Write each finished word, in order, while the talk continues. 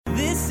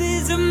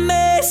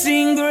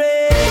amazing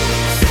grace.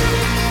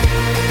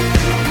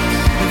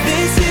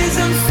 This is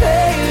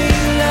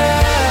unfailing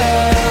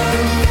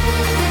love,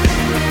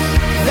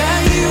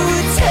 that you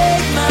would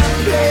take my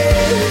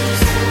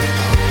place,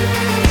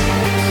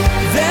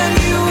 that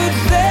you would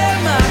bear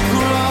my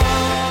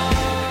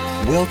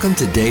cross. Welcome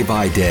to Day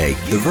by Day,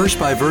 the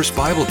verse-by-verse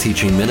Bible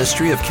teaching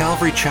ministry of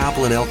Calvary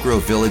Chapel in Elk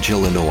Grove Village,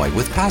 Illinois,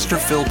 with Pastor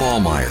Phil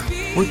Ballmeyer.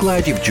 We're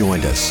glad you've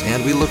joined us,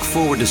 and we look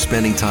forward to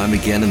spending time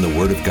again in the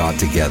Word of God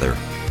together.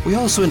 We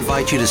also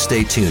invite you to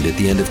stay tuned at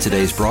the end of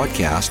today's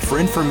broadcast for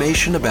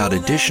information about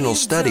additional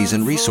studies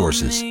and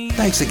resources.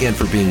 Thanks again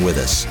for being with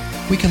us.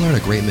 We can learn a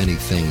great many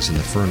things in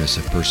the furnace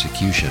of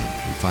persecution.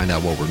 We find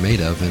out what we're made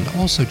of and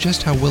also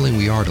just how willing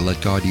we are to let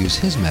God use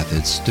His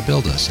methods to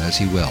build us as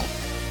He will.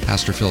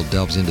 Pastor Phil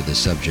delves into the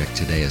subject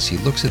today as he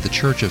looks at the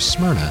church of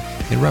Smyrna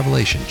in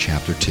Revelation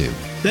chapter 2.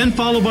 Then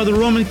followed by the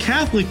Roman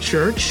Catholic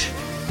Church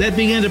that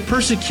began to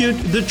persecute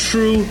the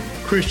true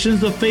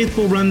Christians, the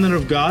faithful remnant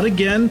of God,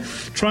 again,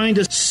 trying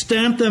to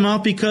stamp them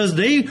out because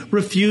they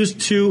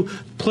refused to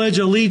pledge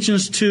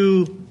allegiance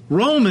to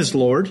Rome as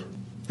Lord.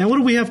 And what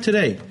do we have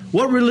today?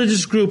 What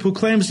religious group who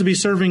claims to be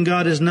serving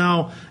God is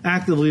now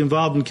actively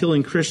involved in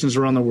killing Christians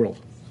around the world?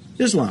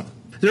 Islam.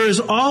 There has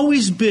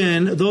always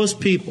been those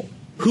people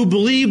who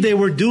believed they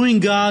were doing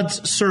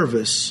God's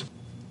service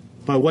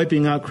by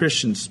wiping out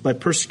Christians, by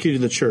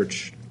persecuting the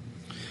church.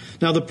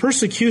 Now, the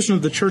persecution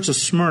of the church of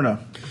Smyrna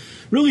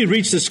really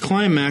reached its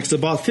climax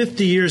about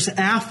 50 years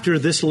after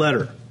this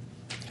letter.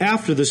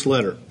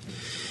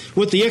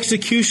 With the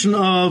execution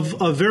of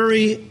a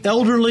very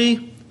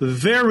elderly,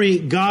 very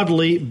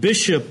godly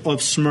bishop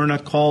of Smyrna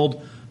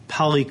called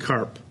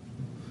Polycarp.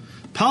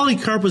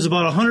 Polycarp was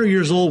about 100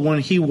 years old when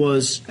he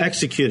was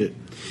executed.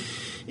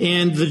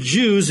 And the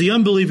Jews, the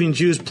unbelieving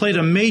Jews, played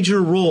a major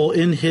role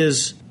in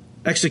his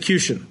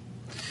execution.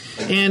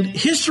 And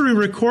history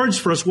records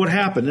for us what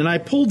happened. And I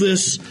pulled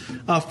this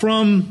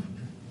from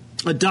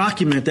a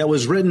document that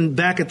was written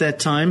back at that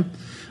time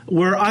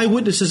where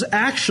eyewitnesses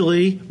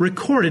actually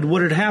recorded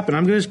what had happened.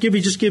 I'm going to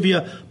give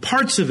you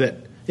parts of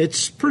it.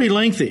 It's pretty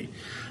lengthy.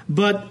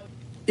 But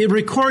it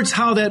records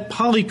how that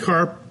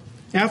Polycarp,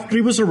 after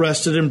he was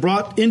arrested and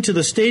brought into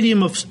the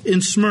stadium in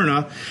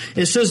Smyrna,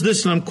 it says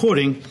this, and I'm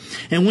quoting,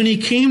 "And when he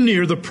came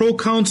near, the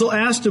proconsul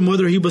asked him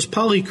whether he was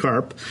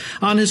Polycarp.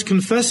 On his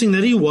confessing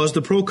that he was,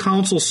 the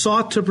proconsul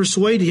sought to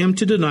persuade him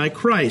to deny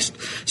Christ,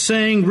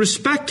 saying,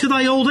 'Respect to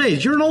thy old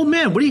age. You're an old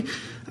man.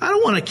 I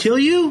don't want to kill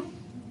you.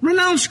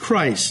 Renounce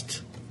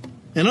Christ.'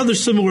 And other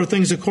similar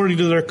things according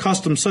to their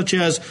custom, such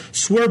as,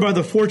 'Swear by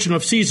the fortune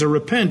of Caesar,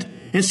 repent,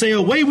 and say,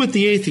 away with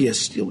the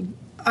atheists.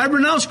 I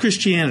renounce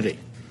Christianity,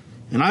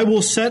 and I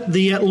will set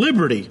thee at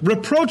liberty.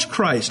 Reproach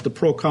Christ,' the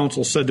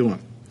proconsul said to him.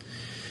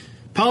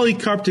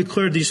 Polycarp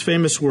declared these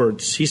famous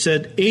words. He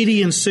said,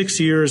 86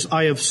 years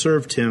I have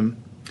served him,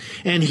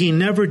 and he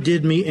never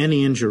did me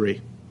any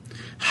injury.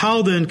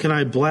 How then can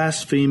I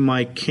blaspheme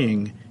my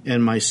king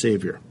and my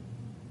Savior?"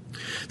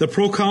 The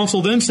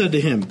proconsul then said to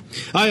him,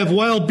 "I have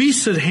wild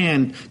beasts at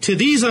hand. To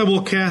these I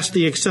will cast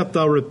thee, except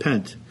thou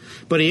repent."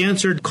 But he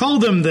answered, "Call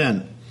them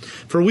then.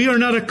 For we are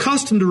not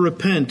accustomed to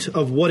repent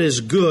of what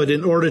is good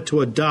in order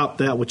to adopt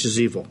that which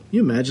is evil." You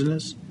imagine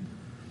this?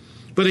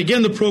 But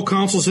again the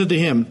proconsul said to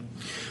him,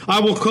 "I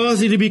will cause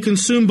thee to be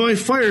consumed by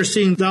fire,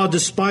 seeing thou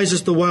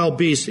despisest the wild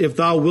beast, if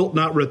thou wilt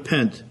not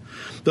repent."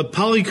 But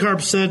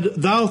Polycarp said,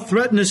 "Thou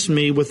threatenest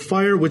me with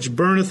fire which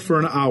burneth for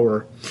an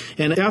hour,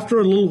 and after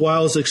a little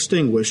while is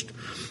extinguished,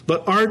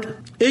 but art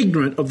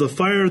ignorant of the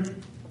fire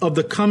of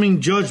the coming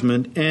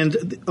judgment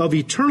and of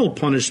eternal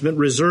punishment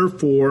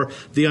reserved for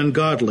the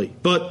ungodly.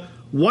 But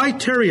why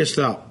tarriest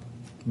thou?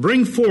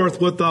 Bring forth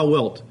what thou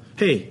wilt."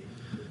 Hey,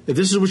 if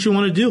this is what you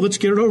want to do, let's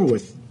get it over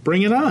with.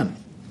 Bring it on.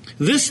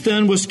 This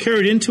then was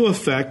carried into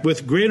effect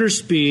with greater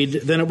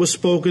speed than it was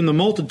spoken, the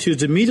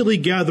multitudes immediately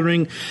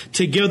gathering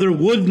together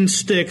wood and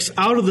sticks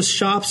out of the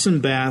shops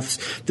and baths,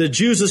 the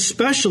Jews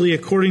especially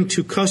according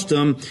to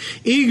custom,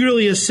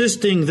 eagerly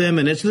assisting them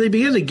in it. So they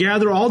began to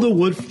gather all the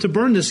wood to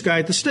burn this guy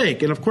at the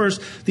stake. And of course,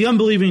 the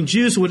unbelieving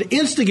Jews who had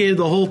instigated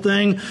the whole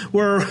thing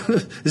were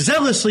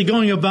zealously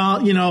going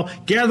about,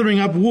 gathering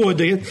up wood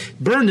to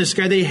burn this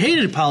guy. They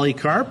hated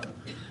Polycarp.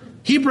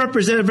 He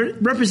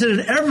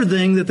represented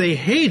everything that they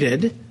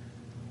hated.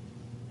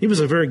 He was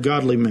a very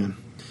godly man.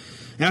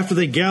 After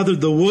they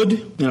gathered the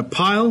wood in a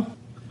pile,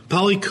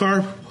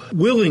 Polycarp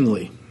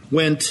willingly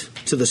went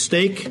to the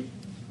stake.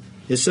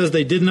 It says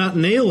they did not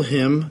nail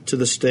him to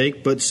the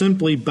stake, but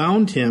simply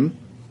bound him,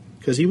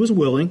 because he was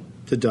willing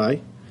to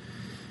die.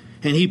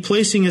 And he,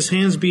 placing his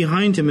hands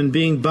behind him and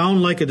being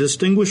bound like a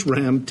distinguished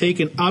ram,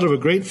 taken out of a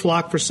great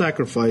flock for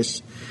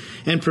sacrifice,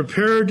 and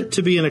prepared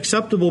to be an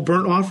acceptable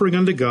burnt offering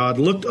unto God,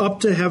 looked up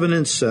to heaven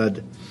and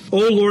said, "O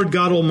Lord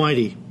God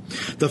Almighty,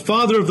 the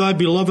Father of thy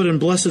beloved and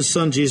blessed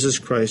Son, Jesus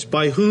Christ,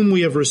 by whom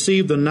we have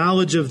received the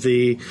knowledge of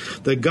thee,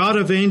 the God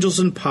of angels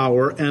and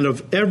power, and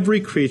of every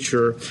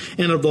creature,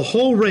 and of the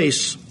whole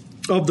race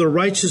of the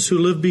righteous who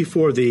live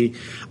before thee,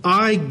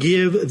 I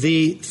give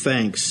thee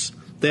thanks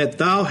that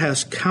thou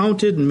hast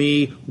counted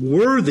me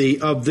worthy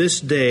of this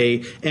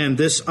day and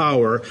this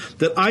hour,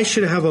 that I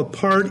should have a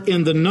part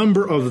in the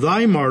number of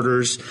thy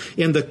martyrs,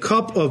 in the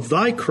cup of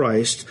thy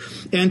Christ,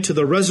 and to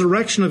the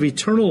resurrection of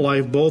eternal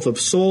life, both of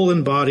soul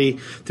and body,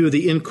 through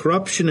the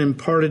incorruption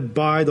imparted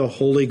by the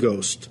Holy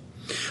Ghost.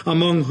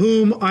 Among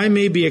whom I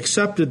may be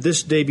accepted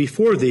this day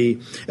before thee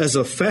as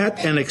a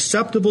fat and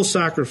acceptable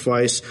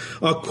sacrifice,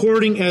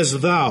 according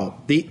as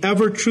thou, the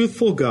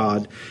ever-truthful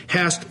God,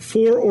 hast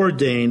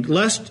foreordained,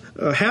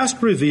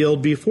 hast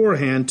revealed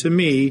beforehand to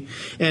me,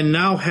 and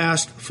now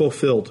hast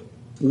fulfilled.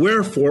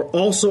 Wherefore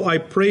also I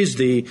praise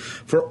thee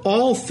for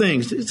all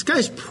things. This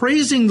guy's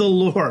praising the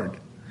Lord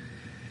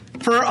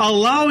for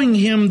allowing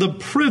him the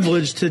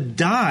privilege to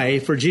die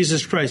for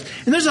Jesus Christ.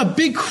 And there's a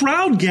big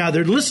crowd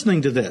gathered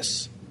listening to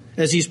this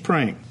as he's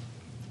praying.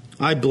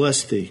 I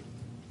bless thee.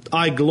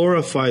 I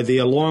glorify thee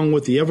along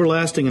with the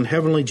everlasting and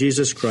heavenly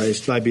Jesus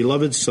Christ, thy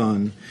beloved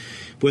Son,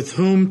 with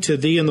whom to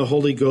thee and the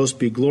Holy Ghost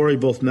be glory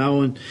both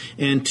now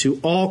and to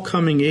all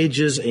coming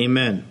ages.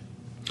 Amen.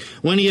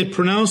 When he had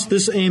pronounced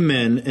this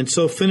amen, and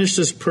so finished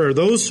his prayer,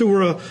 those who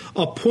were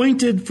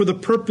appointed for the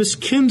purpose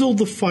kindled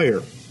the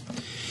fire.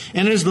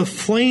 And as the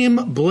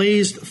flame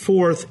blazed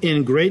forth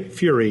in great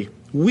fury,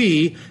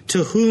 we,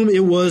 to whom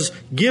it was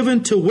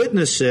given to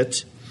witness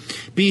it,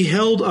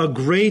 beheld a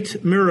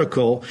great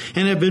miracle,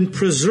 and have been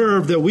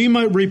preserved that we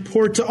might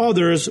report to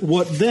others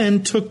what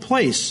then took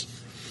place.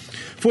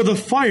 For the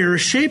fire,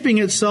 shaping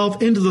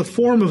itself into the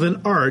form of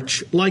an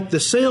arch, like the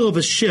sail of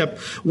a ship,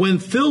 when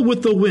filled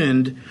with the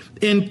wind,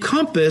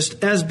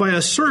 encompassed as by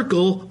a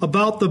circle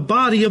about the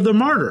body of the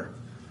martyr.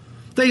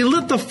 They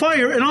lit the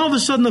fire, and all of a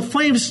sudden the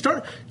flames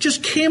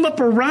just came up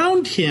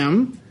around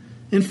him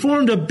and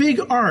formed a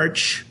big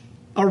arch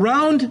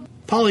around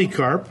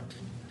Polycarp.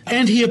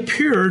 And he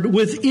appeared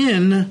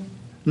within,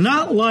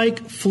 not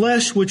like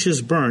flesh which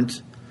is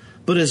burnt,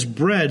 but as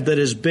bread that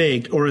is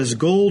baked, or as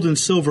gold and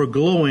silver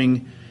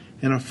glowing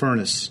in a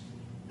furnace.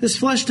 His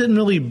flesh didn't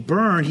really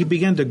burn, he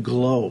began to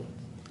glow.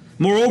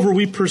 Moreover,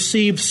 we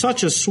perceived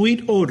such a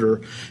sweet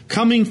odor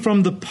coming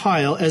from the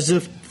pile, as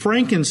if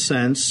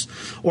frankincense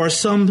or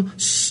some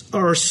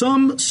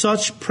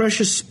such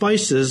precious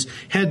spices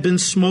had been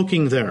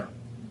smoking there.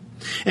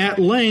 At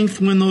length,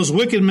 when those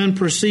wicked men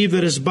perceived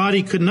that his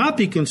body could not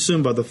be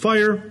consumed by the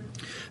fire,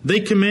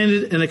 they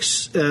commanded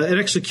an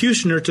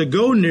executioner to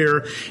go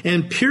near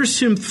and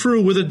pierce him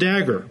through with a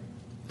dagger.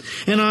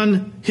 And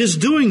on his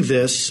doing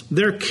this,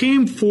 there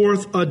came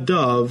forth a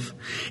dove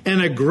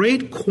and a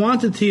great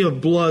quantity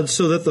of blood,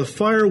 so that the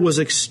fire was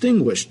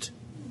extinguished.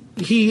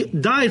 He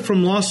died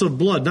from loss of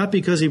blood, not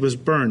because he was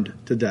burned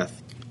to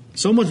death.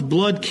 So much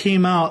blood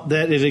came out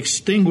that it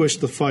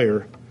extinguished the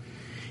fire.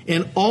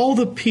 And all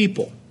the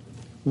people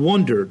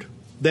wondered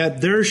that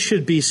there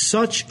should be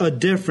such a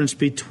difference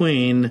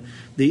between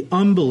the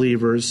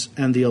unbelievers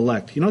and the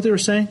elect. You know what they were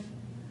saying?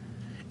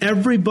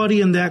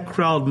 Everybody in that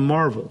crowd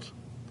marveled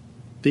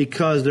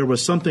because there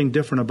was something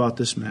different about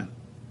this man.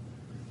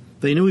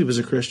 They knew he was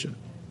a Christian.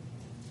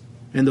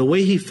 And the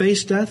way he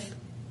faced death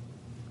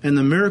and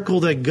the miracle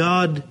that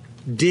God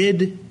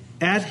did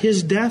at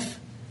his death,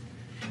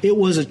 it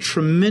was a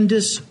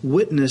tremendous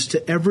witness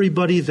to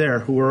everybody there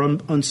who were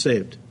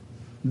unsaved.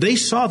 They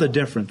saw the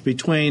difference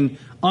between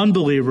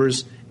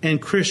unbelievers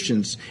and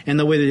Christians, and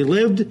the way they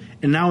lived,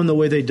 and now in the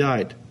way they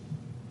died.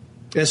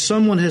 As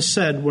someone has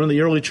said, one of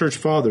the early church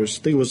fathers,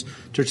 I think it was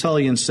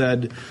Tertullian,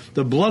 said,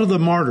 the blood of the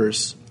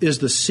martyrs is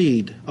the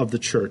seed of the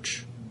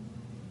church.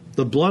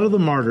 The blood of the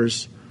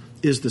martyrs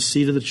is the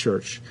seed of the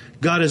church.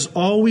 God has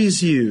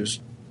always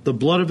used the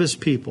blood of his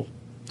people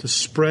to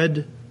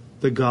spread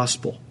the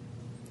gospel.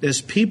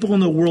 As people in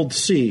the world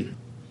see,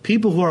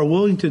 people who are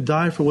willing to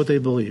die for what they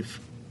believe,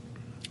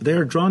 they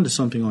are drawn to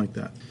something like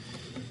that.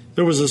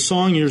 There was a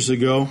song years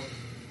ago.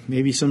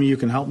 Maybe some of you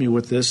can help me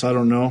with this. I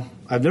don't know.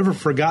 I've never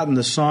forgotten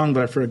the song,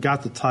 but I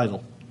forgot the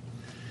title.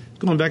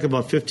 Going back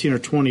about 15 or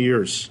 20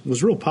 years. It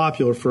was real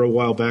popular for a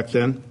while back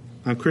then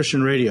on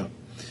Christian radio.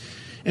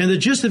 And the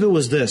gist of it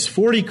was this.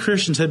 40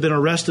 Christians had been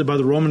arrested by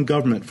the Roman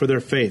government for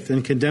their faith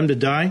and condemned to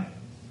die.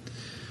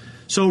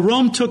 So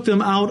Rome took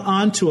them out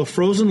onto a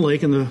frozen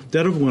lake in the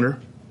dead of winter,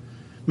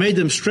 made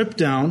them strip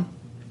down,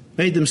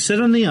 made them sit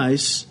on the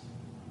ice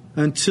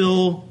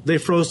until they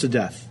froze to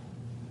death.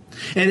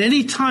 At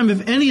any time,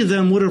 if any of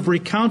them would have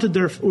recanted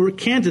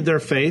their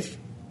faith,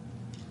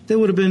 they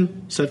would have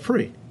been set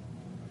free.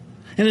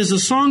 And as the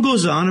song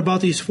goes on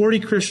about these 40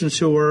 Christians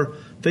who were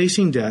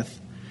facing death,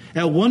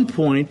 at one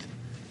point,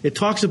 it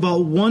talks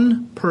about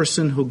one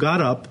person who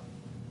got up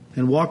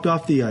and walked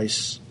off the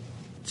ice,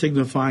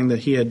 signifying that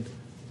he had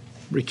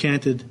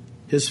recanted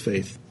his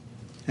faith.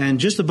 And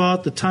just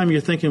about the time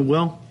you're thinking,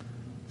 well,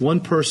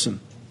 one person,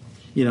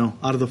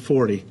 out of the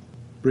 40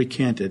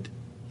 recanted,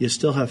 you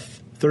still have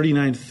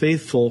 39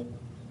 faithful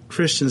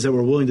Christians that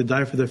were willing to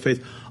die for their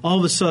faith. All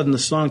of a sudden, the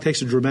song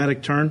takes a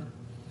dramatic turn,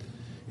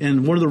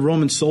 and one of the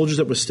Roman soldiers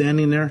that was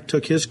standing there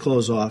took his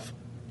clothes off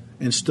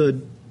and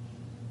stood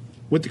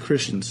with the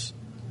Christians.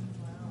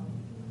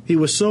 He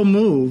was so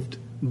moved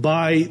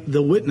by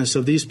the witness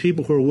of these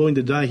people who were willing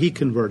to die, he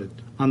converted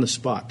on the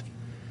spot.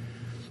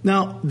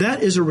 Now,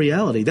 that is a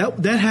reality.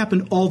 That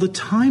happened all the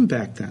time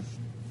back then.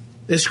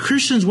 As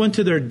Christians went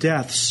to their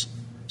deaths,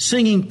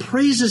 singing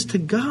praises to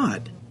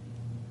God.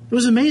 It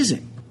was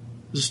amazing.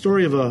 It was a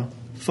story of a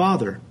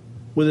father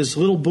with his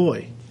little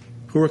boy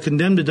who were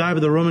condemned to die by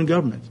the Roman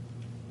government.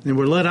 They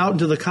were led out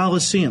into the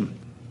Colosseum.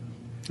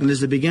 And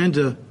as they began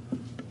to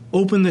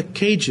open the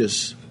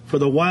cages for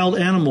the wild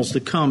animals to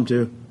come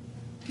to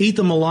eat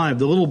them alive,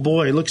 the little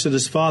boy looks at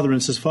his father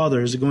and says,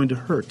 "Father, is it going to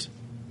hurt?"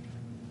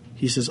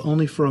 He says,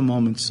 "Only for a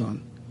moment,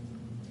 son.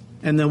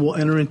 And then we'll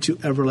enter into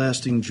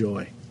everlasting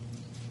joy."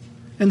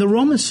 And the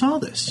Romans saw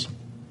this.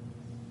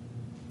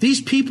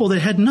 These people, they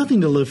had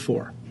nothing to live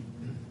for.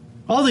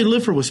 All they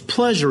lived for was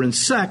pleasure and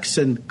sex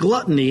and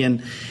gluttony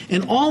and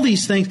all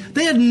these things.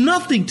 They had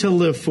nothing to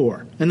live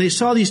for. And they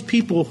saw these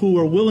people who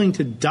were willing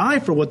to die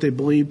for what they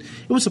believed.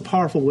 It was a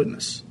powerful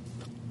witness.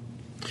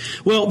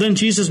 Well, then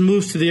Jesus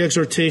moves to the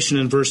exhortation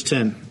in verse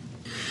 10.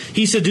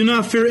 He said, "Do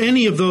not fear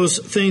any of those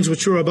things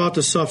which you are about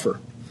to suffer.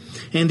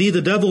 Indeed,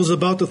 the devil is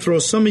about to throw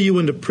some of you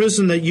into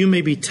prison that you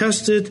may be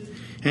tested,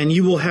 and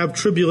you will have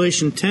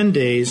tribulation 10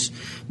 days.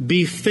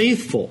 Be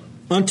faithful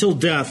until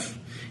death,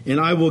 and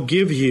I will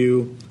give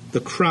you the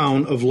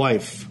crown of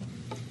life."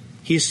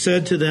 He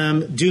said to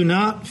them, "Do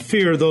not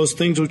fear those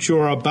things which you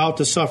are about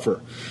to suffer."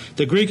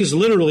 The Greek is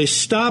literally,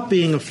 stop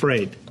being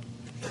afraid.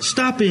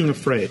 Stop being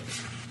afraid.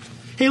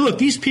 Hey, look,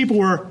 these people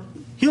were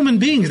human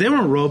beings. They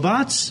weren't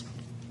robots.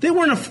 They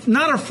weren't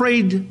not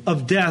afraid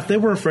of death. They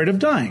were afraid of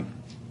dying.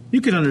 You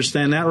can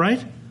understand that,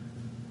 right?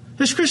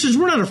 As Christians,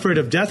 we're not afraid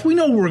of death. We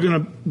know where we're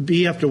going to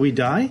be after we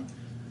die.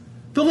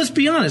 But let's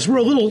be honest, we're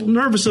a little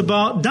nervous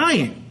about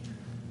dying,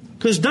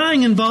 because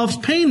dying involves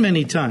pain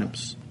many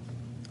times.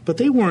 But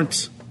they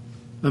weren't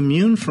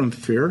immune from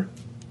fear.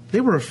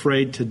 They were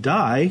afraid to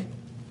die,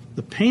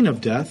 the pain of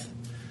death.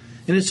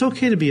 And it's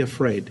okay to be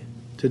afraid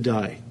to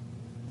die.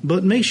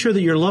 But make sure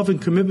that your love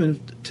and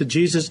commitment to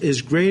Jesus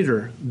is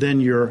greater than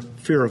your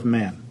fear of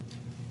man.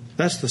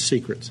 That's the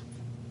secret.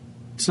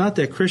 It's not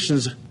that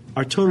Christians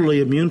are totally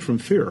immune from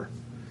fear.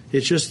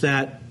 It's just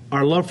that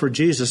our love for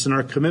Jesus and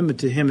our commitment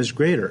to Him is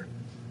greater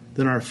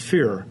than our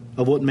fear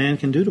of what man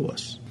can do to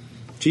us.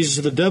 Jesus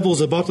said, "The devil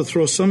is about to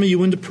throw some of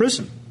you into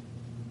prison."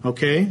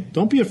 Okay?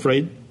 Don't be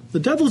afraid. The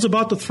devil is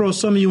about to throw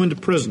some of you into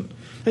prison.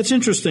 That's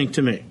interesting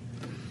to me.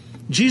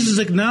 Jesus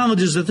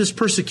acknowledges that this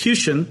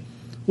persecution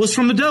was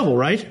from the devil,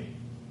 right?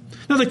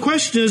 Now the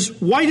question is,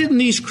 why didn't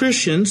these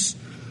Christians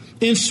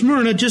in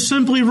Smyrna just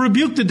simply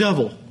rebuke the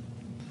devil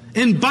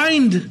and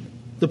bind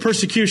the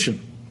persecution?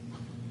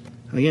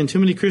 Again, too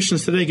many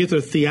Christians today get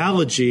their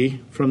theology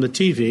from the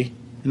TV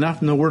and not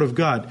from the Word of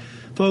God.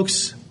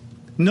 Folks,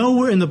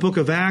 nowhere in the book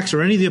of Acts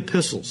or any of the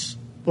epistles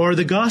or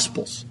the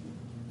Gospels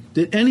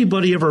did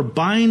anybody ever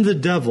bind the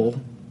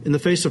devil in the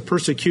face of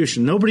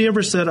persecution. Nobody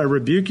ever said, "I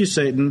rebuke you,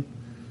 Satan."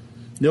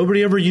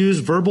 Nobody ever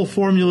used verbal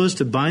formulas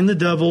to bind the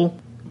devil.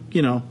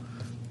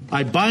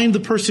 I bind the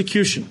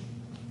persecution.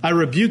 I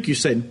rebuke you,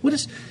 Satan.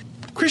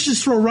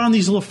 Christians throw around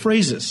these little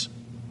phrases.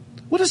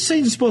 What is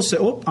Satan supposed to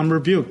say? "Oh, I'm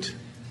rebuked."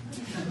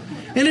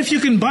 And if you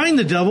can bind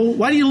the devil,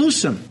 why do you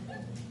loose him?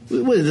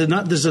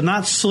 Does it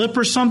not slip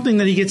or something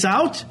that he gets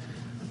out?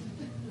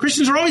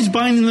 Christians are always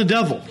binding the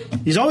devil.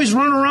 He's always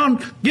running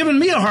around giving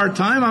me a hard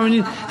time. I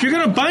mean, if you're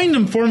going to bind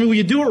him for me, will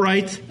you do it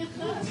right?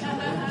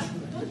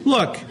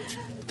 Look,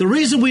 the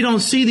reason we don't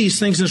see these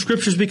things in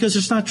Scripture is because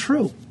it's not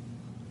true.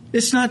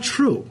 It's not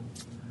true.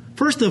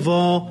 First of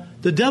all,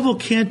 the devil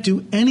can't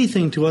do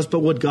anything to us but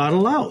what God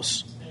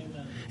allows.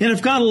 Amen. And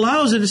if God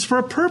allows it, it's for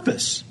a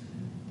purpose.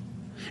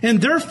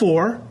 And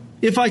therefore,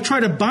 if I try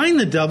to bind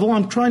the devil,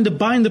 I'm trying to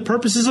bind the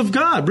purposes of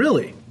God,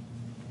 really.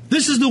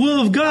 This is the will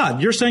of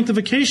God, your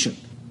sanctification.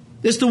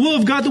 It's the will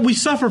of God that we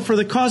suffer for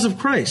the cause of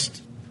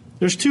Christ.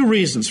 There's two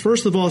reasons.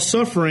 First of all,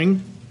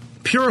 suffering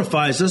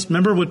purifies us.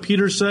 Remember what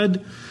Peter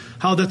said?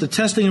 How that the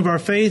testing of our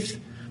faith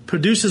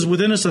produces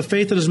within us a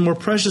faith that is more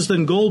precious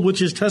than gold,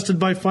 which is tested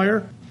by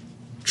fire.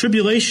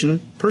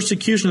 Tribulation,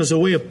 persecution, is a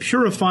way of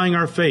purifying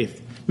our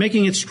faith,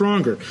 making it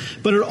stronger.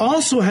 But it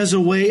also has a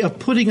way of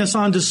putting us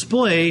on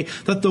display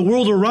that the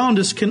world around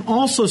us can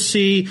also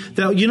see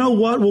that,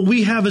 what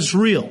we have is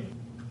real.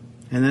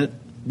 And that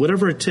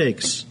whatever it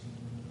takes,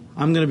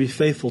 I'm going to be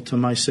faithful to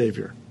my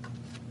Savior.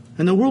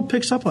 And the world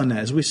picks up on that,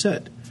 as we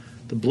said.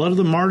 The blood of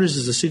the martyrs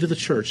is the seed of the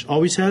church.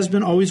 Always has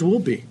been, always will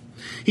be.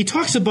 He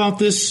talks about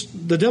this,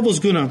 the devil's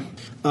going to,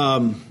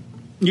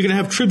 you're going to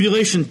have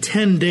tribulation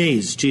 10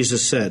 days,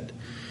 Jesus said.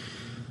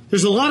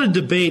 There's a lot of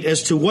debate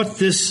as to what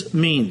this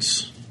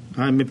means.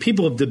 I mean,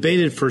 people have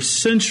debated for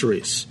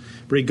centuries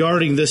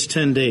regarding this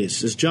 10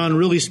 days. Is John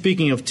really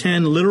speaking of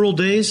 10 literal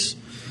days?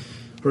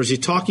 Or is he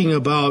talking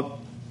about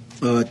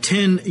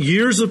 10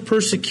 years of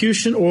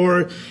persecution?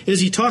 Or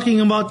is he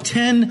talking about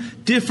 10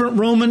 different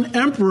Roman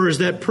emperors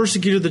that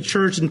persecuted the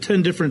church in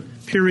 10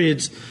 different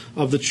periods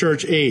of the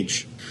church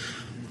age?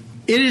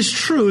 It is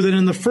true that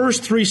in the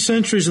first 3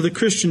 centuries of the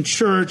Christian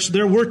church,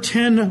 there were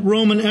 10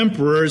 Roman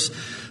emperors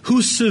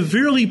who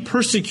severely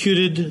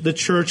persecuted the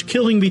church,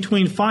 killing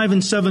between 5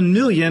 and 7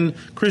 million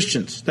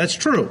Christians. That's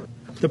true.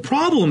 The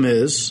problem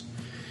is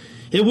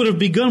It would have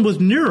begun with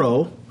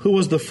Nero, who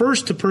was the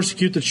first to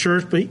persecute the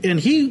church, and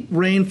he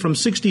reigned from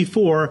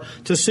 64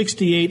 to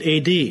 68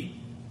 A.D.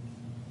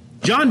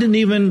 John didn't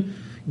even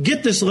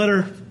get this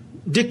letter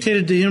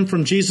dictated to him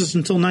from Jesus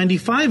until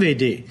 95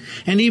 A.D.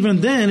 And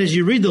even then, as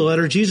you read the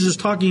letter, Jesus is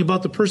talking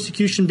about the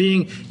persecution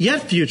being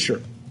yet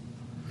future.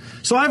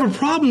 So I have a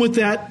problem with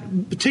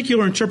that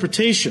particular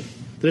interpretation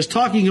that is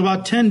talking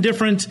about 10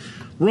 different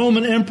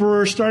Roman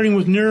emperors, starting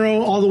with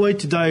Nero all the way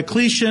to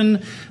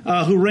Diocletian,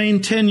 who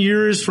reigned 10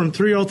 years from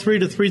 303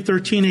 to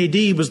 313 AD.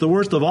 He was the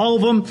worst of all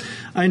of them.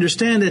 I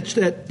understand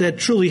that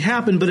truly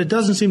happened, but it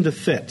doesn't seem to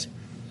fit.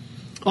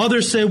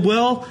 Others say,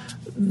 well,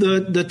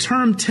 the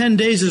term 10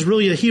 days is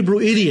really a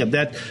Hebrew idiom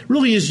that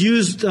really is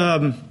used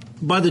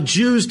by the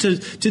Jews to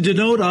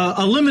denote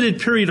a limited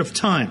period of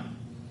time.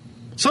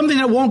 Something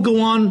that won't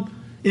go on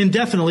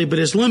indefinitely, but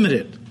is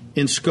limited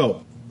in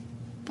scope.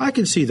 I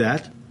can see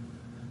that.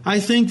 I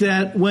think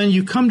that when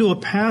you come to a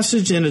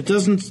passage and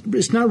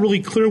it's not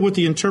really clear what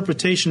the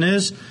interpretation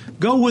is,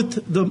 go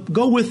with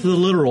the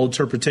literal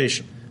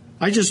interpretation.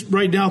 I just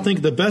right now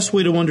think the best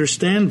way to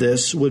understand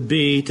this would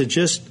be to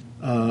just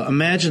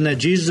imagine that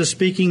Jesus is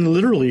speaking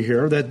literally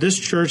here, that this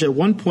church at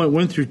one point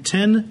went through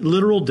 10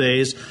 literal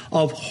days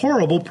of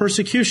horrible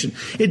persecution.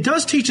 It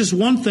does teach us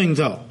one thing,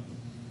 though.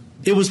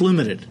 It was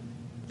limited.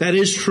 That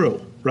is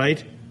true,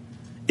 right?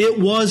 It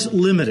was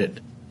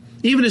limited.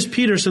 Even as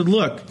Peter said,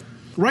 look,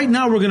 right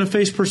now we're going to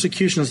face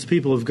persecution as the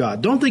people of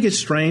God. Don't think it's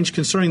strange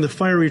concerning the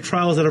fiery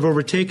trials that have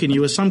overtaken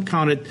you, as some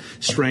count it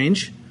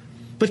strange.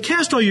 But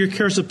cast all your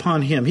cares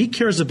upon him. He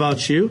cares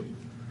about you.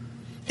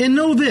 And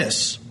know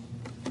this,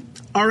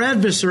 our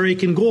adversary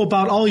can go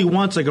about all he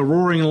wants like a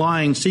roaring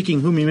lion,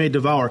 seeking whom he may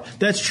devour.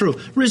 That's true.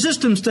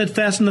 Resist him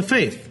steadfast in the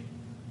faith.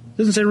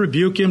 Doesn't say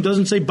rebuke him,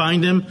 doesn't say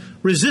bind him.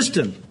 Resist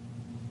him.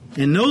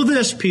 And know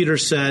this, Peter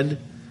said,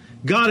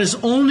 God is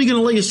only going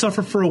to let you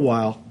suffer for a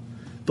while,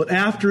 but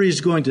after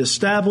he's going to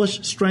establish,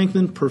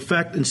 strengthen,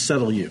 perfect, and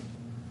settle you.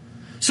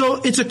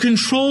 So it's a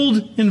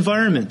controlled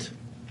environment.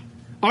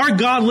 Our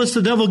God lets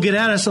the devil get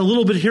at us a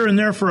little bit here and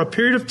there for a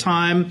period of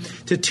time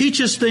to teach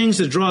us things,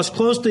 to draw us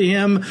close to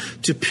him,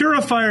 to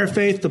purify our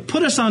faith, to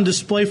put us on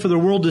display for the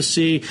world to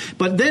see.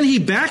 But then he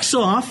backs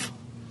off,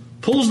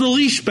 pulls the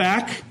leash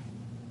back,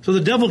 so the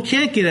devil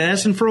can't get at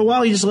us. And for a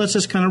while, he just lets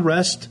us kind of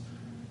rest.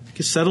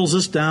 He settles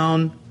us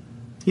down.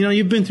 You know,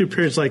 you've been through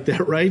periods like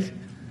that, right?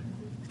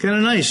 Kind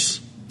of nice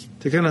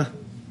to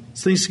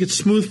things get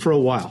smooth for a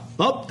while.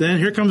 Oh, then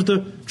here comes the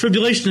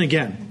tribulation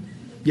again.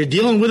 You're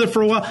dealing with it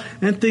for a while,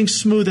 and things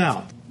smooth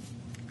out.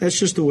 That's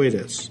just the way it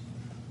is.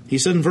 He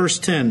said in verse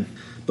 10,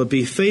 but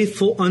be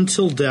faithful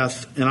until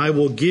death, and I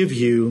will give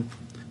you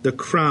the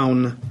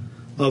crown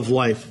of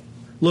life.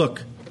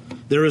 Look,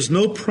 there is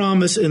no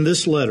promise in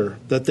this letter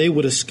that they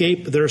would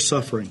escape their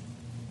suffering.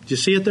 Do you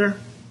see it there?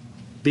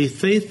 Be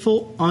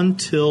faithful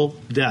until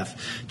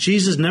death.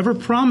 Jesus never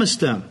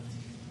promised them.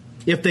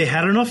 If they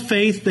had enough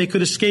faith, they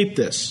could escape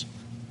this.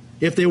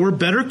 If they were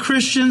better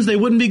Christians, they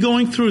wouldn't be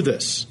going through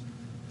this.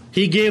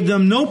 He gave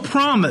them no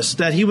promise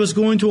that he was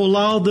going to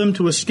allow them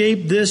to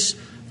escape this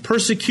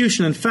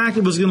persecution. In fact,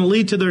 it was going to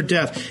lead to their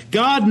death.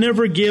 God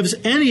never gives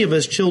any of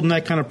his children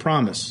that kind of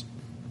promise.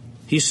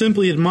 He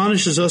simply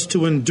admonishes us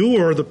to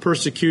endure the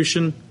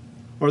persecution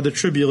or the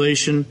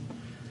tribulation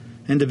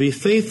and to be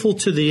faithful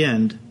to the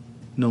end,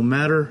 no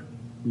matter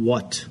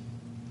what.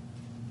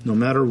 No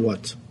matter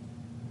what.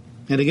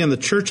 And again, the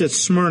church at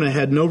Smyrna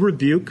had no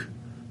rebuke,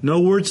 no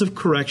words of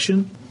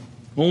correction,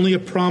 only a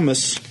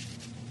promise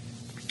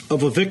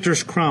of a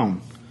victor's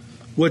crown,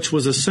 which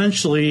was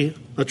essentially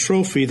a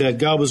trophy that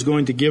God was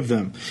going to give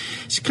them.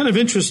 It's kind of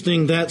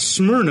interesting that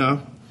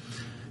Smyrna,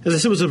 as I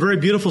said, was a very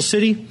beautiful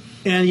city,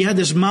 and you had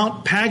this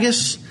Mount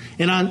Pagus,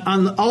 and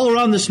on all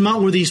around this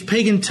mountain were these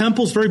pagan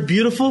temples, very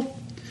beautiful.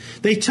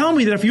 They tell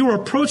me that if you were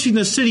approaching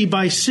the city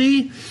by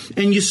sea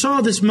and you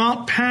saw this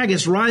Mount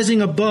Pagus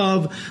rising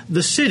above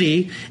the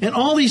city and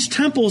all these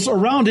temples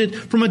around it,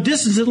 from a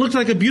distance it looked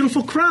like a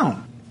beautiful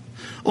crown.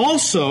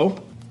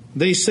 Also,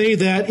 they say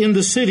that in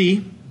the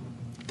city,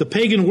 the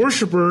pagan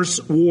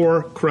worshipers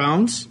wore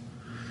crowns.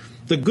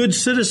 The good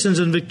citizens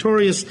and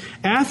victorious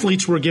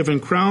athletes were given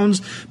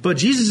crowns. But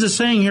Jesus is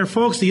saying here,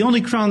 folks, the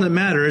only crown that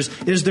matters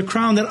is the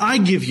crown that I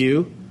give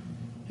you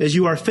as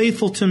you are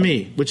faithful to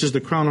me, which is the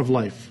crown of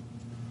life.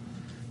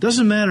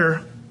 Doesn't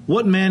matter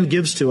what man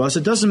gives to us.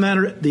 It doesn't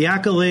matter the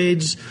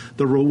accolades,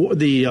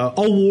 the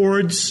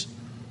awards,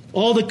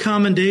 all the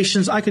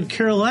commendations. I could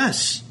care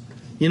less,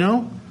 you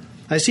know.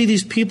 I see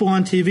these people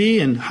on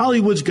TV, and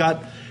Hollywood's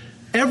got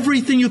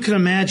everything you can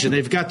imagine.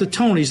 They've got the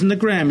Tonys and the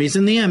Grammys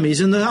and the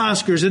Emmys and the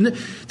Oscars, and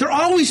they're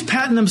always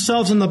patting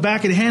themselves on the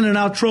back and handing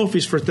out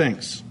trophies for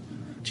things.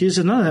 Jesus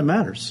said, none of that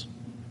matters.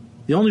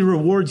 The only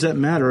rewards that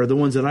matter are the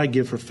ones that I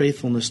give for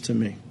faithfulness to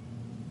me,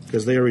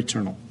 because they are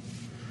eternal.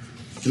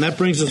 And that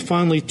brings us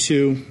finally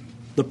to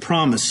the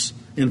promise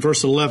in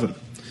verse 11,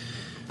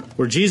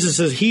 where Jesus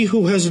says, he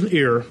who has an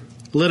ear,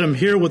 let him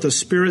hear what the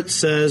Spirit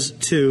says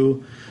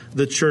to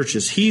the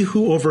churches. He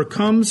who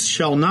overcomes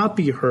shall not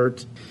be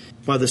hurt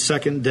by the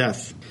second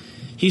death.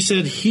 He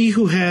said, he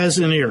who has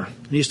an ear.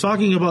 He's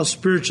talking about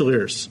spiritual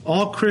ears.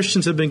 All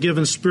Christians have been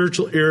given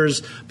spiritual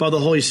ears by the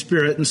Holy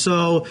Spirit. And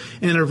so,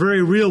 in a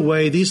very real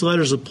way, these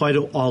letters apply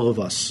to all of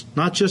us,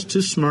 not just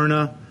to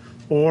Smyrna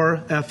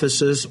or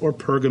Ephesus or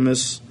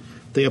Pergamos.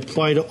 They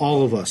apply to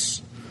all of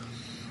us.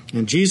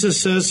 And Jesus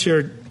says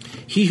here,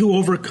 he who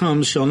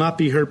overcomes shall not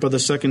be hurt by the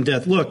second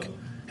death. Look,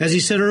 as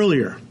he said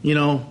earlier,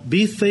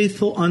 be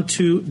faithful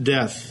unto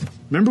death.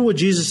 Remember what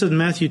Jesus said in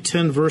Matthew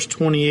 10, verse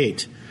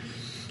 28.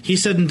 He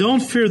said, and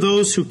don't fear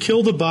those who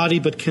kill the body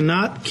but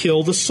cannot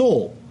kill the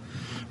soul.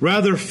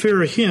 Rather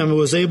fear him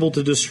who is able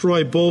to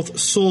destroy both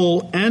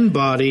soul and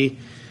body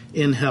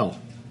in hell.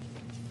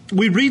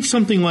 We read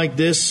something like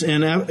this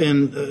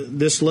in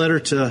this letter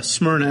to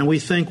Smyrna, and we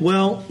think,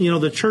 well,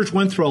 the church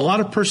went through a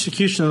lot of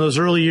persecution in those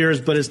early years,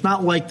 but it's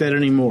not like that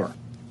anymore.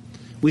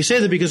 We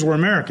say that because we're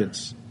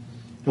Americans,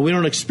 and we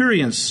don't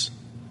experience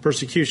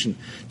persecution.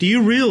 Do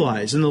you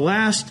realize in the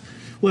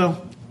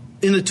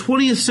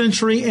 20th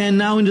century and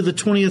now into the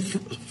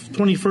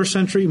 21st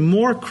century,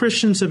 more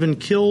Christians have been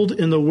killed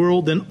in the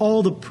world than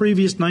all the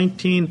previous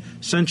 19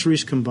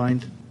 centuries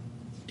combined?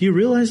 Do you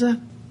realize that?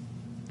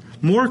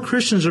 More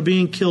Christians are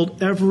being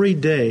killed every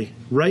day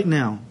right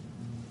now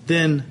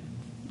than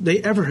they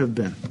ever have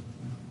been.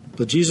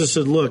 But Jesus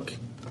said, look,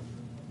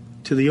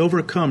 to the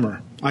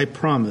overcomer, I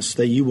promise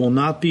that you will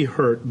not be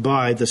hurt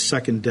by the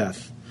second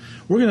death.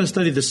 We're going to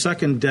study the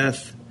second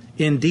death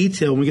in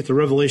detail when we get to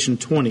Revelation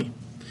 20.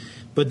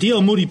 But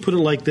D.L. Moody put it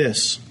like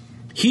this.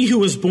 He who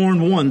was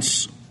born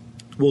once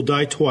will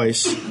die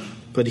twice,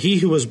 but he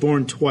who was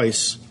born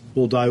twice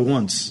will die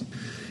once.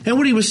 And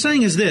what he was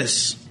saying is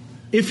this.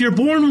 If you're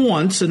born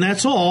once, and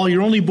that's all,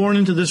 you're only born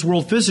into this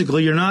world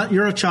physically,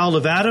 you're a child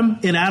of Adam,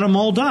 and Adam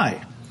all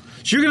die.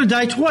 So you're going to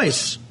die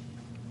twice.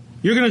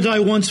 You're going to die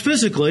once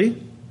physically,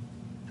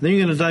 and then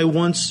you're going to die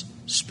once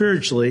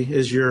spiritually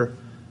as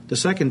the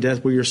second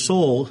death, where your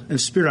soul and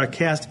spirit are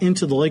cast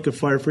into the lake of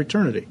fire for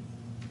eternity.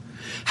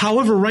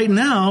 However, right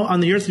now,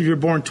 on the earth, if you're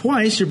born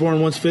twice, you're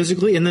born once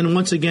physically, and then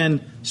once again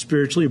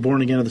spiritually, you're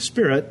born again of the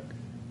Spirit,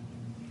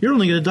 you're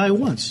only going to die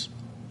once.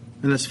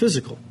 And that's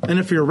physical. And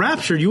if you're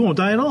raptured, you won't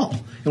die at all.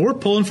 And we're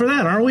pulling for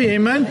that, aren't we?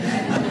 Amen?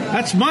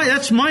 That's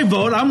my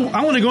vote. I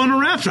want to go into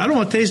rapture. I don't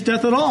want to taste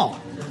death at all.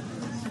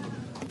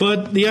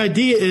 But the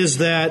idea is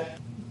that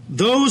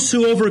those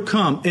who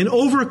overcome, and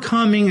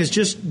overcoming is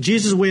just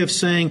Jesus' way of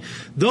saying,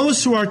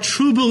 those who are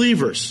true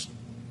believers.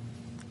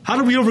 How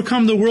do we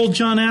overcome the world,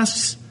 John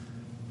asks?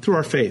 Through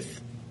our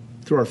faith.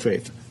 Through our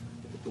faith.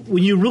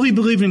 When you really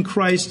believe in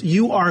Christ,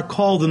 you are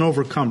called an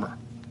overcomer.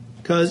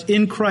 Because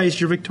in Christ,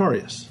 you're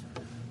victorious.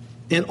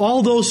 And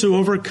all those who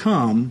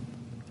overcome,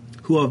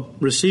 who have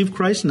received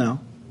Christ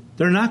now,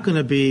 they're not going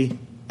to be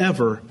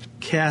ever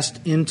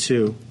cast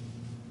into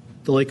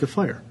the lake of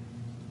fire.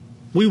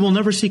 We will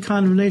never see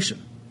condemnation.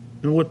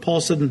 Remember what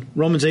Paul said in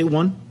Romans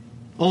 8:1?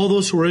 All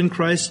those who are in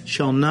Christ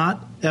shall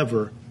not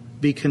ever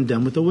be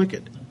condemned with the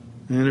wicked.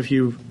 And if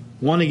you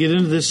want to get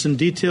into this in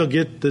detail,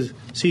 get the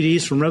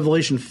CDs from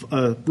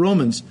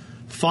Romans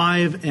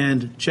 5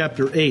 and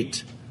chapter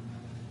 8.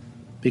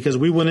 Because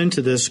we went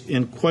into this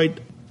in quite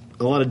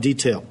a lot of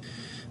detail.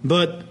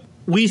 But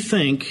we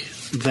think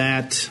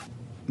that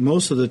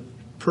most of the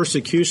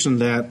persecution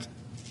that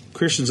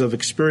Christians have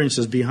experienced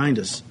is behind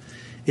us.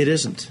 It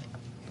isn't.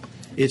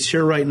 It's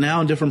here right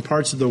now in different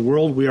parts of the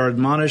world. We are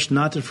admonished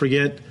not to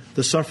forget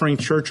the suffering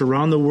church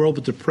around the world,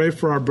 but to pray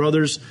for our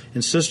brothers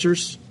and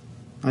sisters.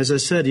 As I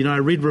said, I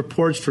read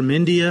reports from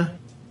India,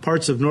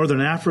 parts of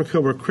northern Africa,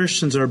 where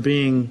Christians are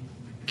being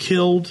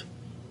killed,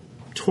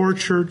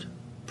 tortured,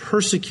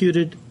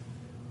 persecuted.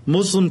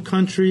 Muslim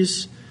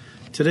countries.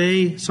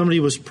 Today, somebody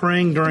was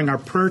praying during our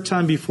prayer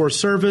time before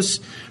service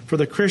for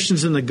the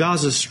Christians in the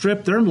Gaza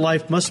Strip. Their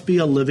life must be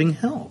a living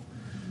hell.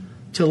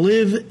 To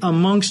live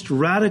amongst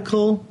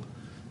radical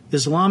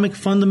Islamic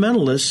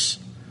fundamentalists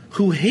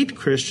who hate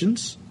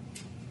Christians,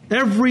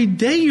 every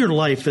day your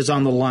life is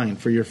on the line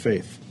for your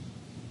faith.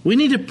 We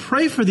need to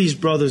pray for these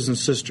brothers and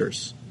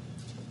sisters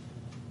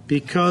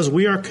because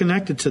we are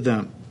connected to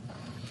them.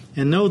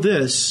 And know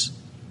this,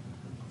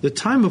 the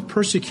time of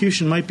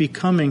persecution might be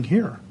coming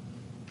here.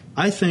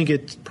 I think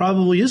it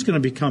probably is going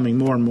to be coming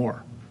more and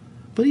more.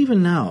 But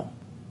even now,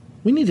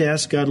 we need to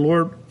ask God,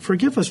 Lord,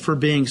 forgive us for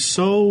being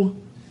so,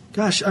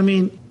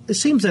 it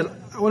seems that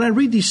when I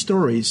read these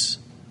stories,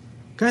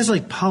 guys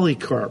like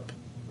Polycarp,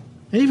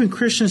 and even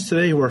Christians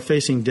today who are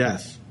facing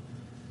death,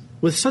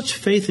 with such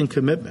faith and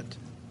commitment,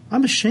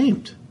 I'm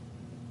ashamed.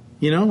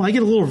 I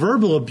get a little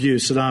verbal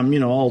abuse and I'm,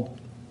 all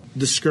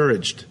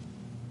discouraged.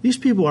 These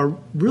people are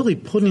really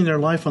putting their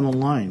life on the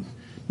line.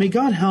 May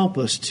God help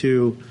us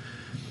to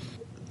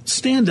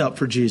stand up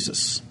for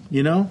Jesus,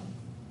 and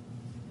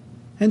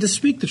to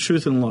speak the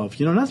truth in love,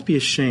 not to be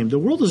ashamed. The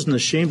world isn't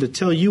ashamed to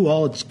tell you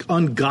all its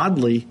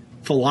ungodly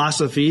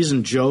philosophies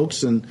and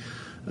jokes and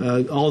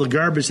all the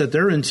garbage that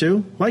they're into.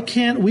 Why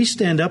can't we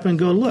stand up and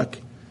go, look,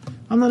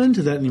 I'm not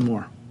into that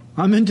anymore.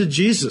 I'm into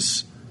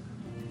Jesus.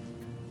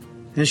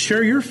 And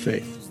share your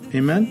faith.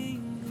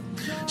 Amen?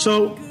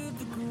 So,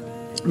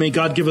 may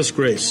God give us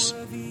grace.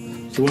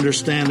 to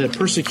understand that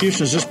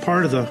persecution is just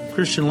part of the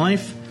Christian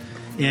life,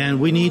 and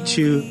we need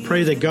to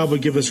pray that God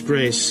would give us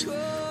grace,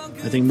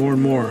 I think more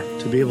and more,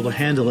 to be able to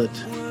handle it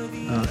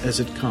as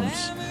it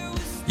comes.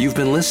 You've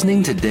been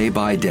listening to Day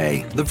by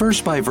Day, the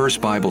verse-by-verse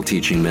Bible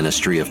teaching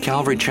ministry of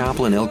Calvary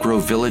Chapel in Elk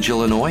Grove Village,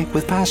 Illinois,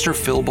 with Pastor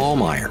Phil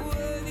Ballmeyer.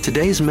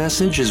 Today's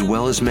message, as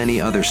well as many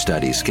other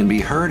studies, can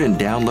be heard and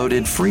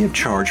downloaded free of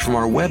charge from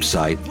our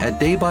website at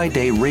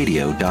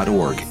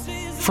daybydayradio.org.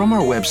 From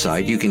our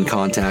website, you can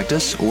contact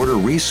us, order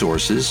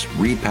resources,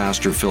 read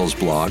Pastor Phil's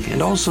blog,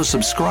 and also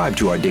subscribe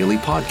to our daily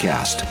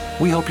podcast.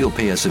 We hope you'll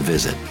pay us a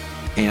visit.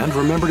 And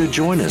remember to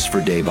join us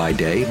for Day by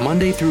Day,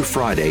 Monday through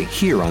Friday,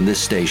 here on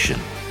this station.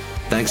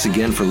 Thanks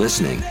again for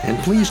listening, and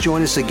please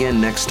join us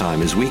again next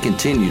time as we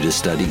continue to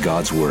study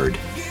God's Word.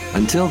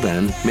 Until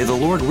then, may the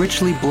Lord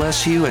richly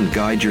bless you and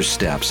guide your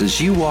steps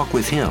as you walk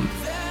with Him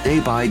day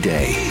by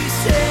day.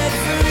 Set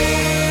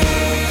free.